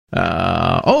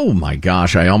Oh my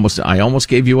gosh, I almost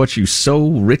gave you what you so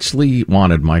richly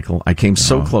wanted, Michael. I came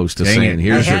so close to saying,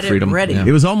 "Here's your freedom." Ready. Yeah.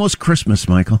 It was almost Christmas,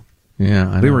 Michael.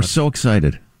 Yeah, we were so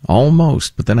excited.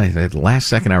 Almost, but then at the last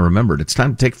second I remembered. It's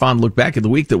time to take a fond look back at the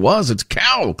week that was. It's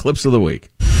C.O.W. Clips of the Week.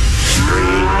 3, 2,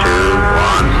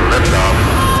 1, lift off.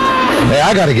 Hey,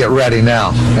 I got to get ready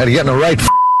now. Got to get in the right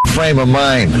frame of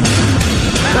mind. Oh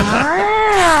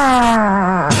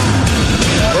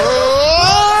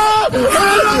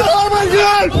my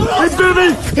God!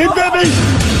 Hey, baby!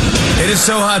 It is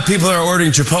so hot, people are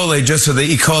ordering Chipotle just so the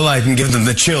E. coli can give them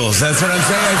the chills. That's what I'm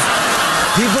saying.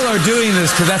 People are doing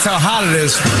this because that's how hot it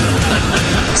is.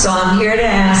 So I'm here to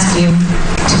ask you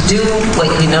to do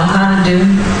what you know how to do,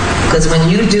 because when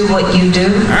you do what you do...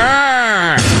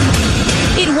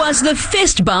 It was the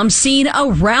fist bump seen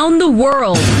around the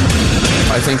world.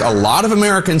 I think a lot of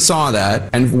Americans saw that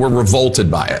and were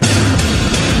revolted by it.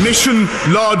 Mission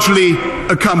largely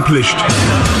accomplished.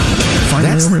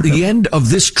 That's the end of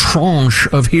this tranche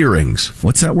of hearings.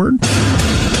 What's that word?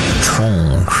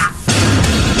 Tranche.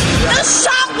 The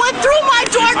shot went through my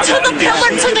door to the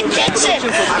pillar to the kitchen.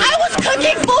 I was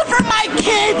cooking food for my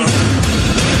kids.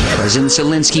 President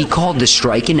Zelensky called the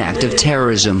strike an act of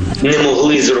terrorism.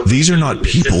 These are not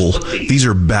people. These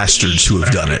are bastards who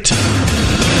have done it.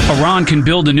 Iran can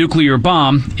build a nuclear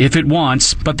bomb if it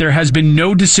wants, but there has been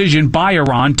no decision by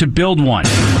Iran to build one.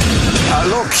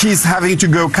 Look, he's having to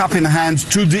go cup in hand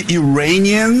to the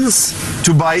Iranians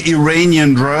to buy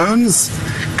Iranian drones.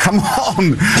 Come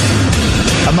on.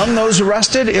 Among those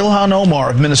arrested, Ilhan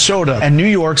Omar of Minnesota and New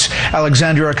York's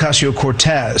Alexandria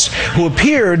Ocasio-Cortez, who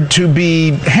appeared to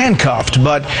be handcuffed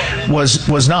but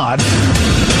was not.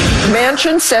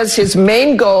 Manchin says his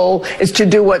main goal is to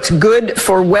do what's good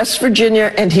for West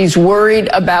Virginia, and he's worried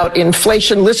about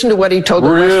inflation. Listen to what he told the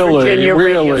West Virginia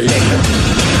radio station.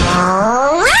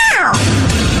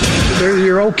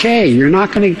 You're okay. You're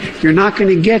not going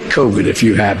to get COVID if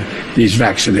you have these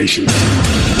vaccinations.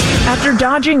 After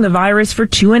dodging the virus for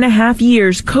 2.5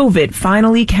 years, COVID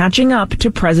finally catching up to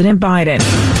President Biden.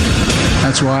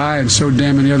 That's why I and so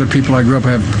damn many other people I grew up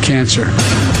have cancer.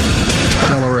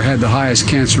 Delaware had the highest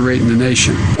cancer rate in the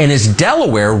nation. And is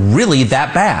Delaware really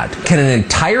that bad? Can an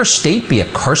entire state be a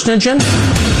carcinogen?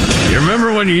 You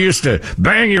remember when you used to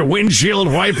bang your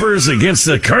windshield wipers against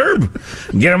the curb?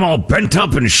 Get them all bent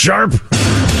up and sharp?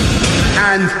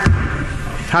 And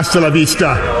hasta la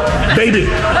vista, baby.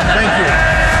 Thank you.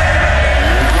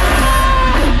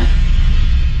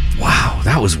 Wow,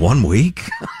 that was 1 week?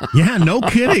 Yeah, no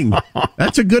kidding.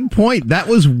 That's a good point. That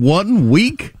was 1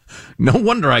 week? No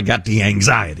wonder I got the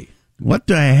anxiety. What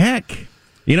the heck?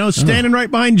 You know, standing right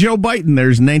behind Joe Biden,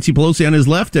 there's Nancy Pelosi on his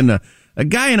left and a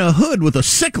guy in a hood with a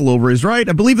sickle over his right.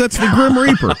 I believe that's the Grim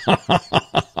Reaper.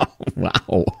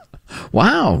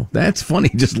 Wow, that's funny,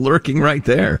 just lurking right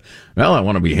there. Well, I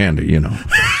want to be handy, you know.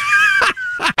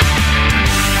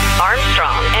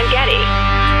 Armstrong and Getty.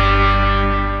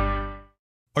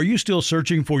 Are you still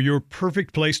searching for your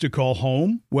perfect place to call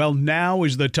home? Well, now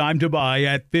is the time to buy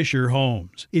at Fisher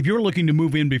Homes. If you're looking to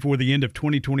move in before the end of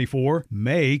 2024,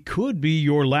 May could be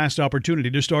your last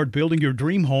opportunity to start building your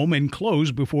dream home and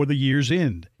close before the year's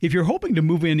end. If you're hoping to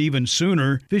move in even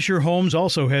sooner, Fisher Homes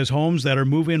also has homes that are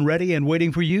move-in ready and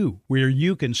waiting for you, where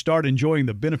you can start enjoying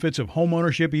the benefits of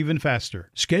homeownership even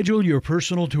faster. Schedule your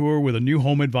personal tour with a new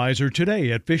home advisor today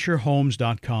at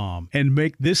FisherHomes.com and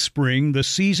make this spring the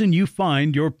season you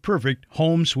find your perfect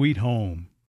home sweet home.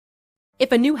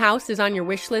 If a new house is on your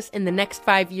wish list in the next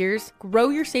 5 years, grow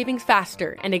your savings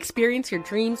faster and experience your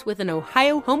dreams with an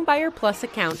Ohio Homebuyer Plus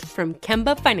account from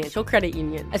Kemba Financial Credit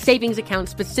Union. A savings account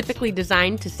specifically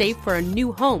designed to save for a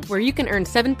new home, where you can earn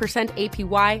 7%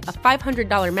 APY, a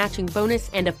 $500 matching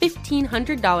bonus, and a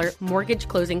 $1,500 mortgage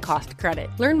closing cost credit.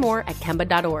 Learn more at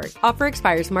Kemba.org. Offer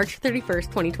expires March 31st,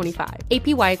 2025.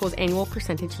 APY equals annual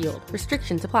percentage yield.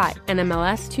 Restrictions apply.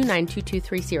 NMLS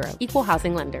 292230. Equal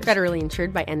housing lender. Federally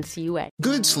insured by NCUA.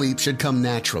 Good sleep should come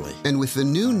naturally, and with the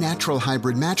new Natural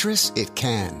Hybrid mattress, it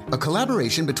can. A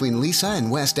collaboration between Lisa and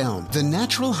West Elm, the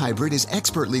Natural Hybrid is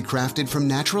expertly crafted from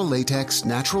natural latex,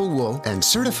 natural wool, and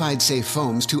certified safe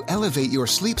foams to elevate your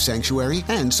sleep sanctuary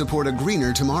and support a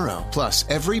greener tomorrow. Plus,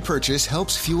 every purchase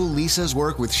helps fuel Lisa's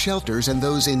work with shelters and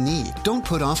those in need. Don't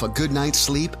put off a good night's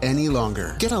sleep any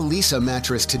longer. Get a Lisa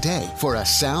mattress today for a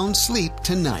sound sleep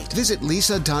tonight. Visit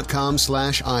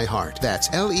lisa.com/iHeart. That's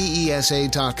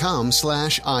LEESA.com/iHeart.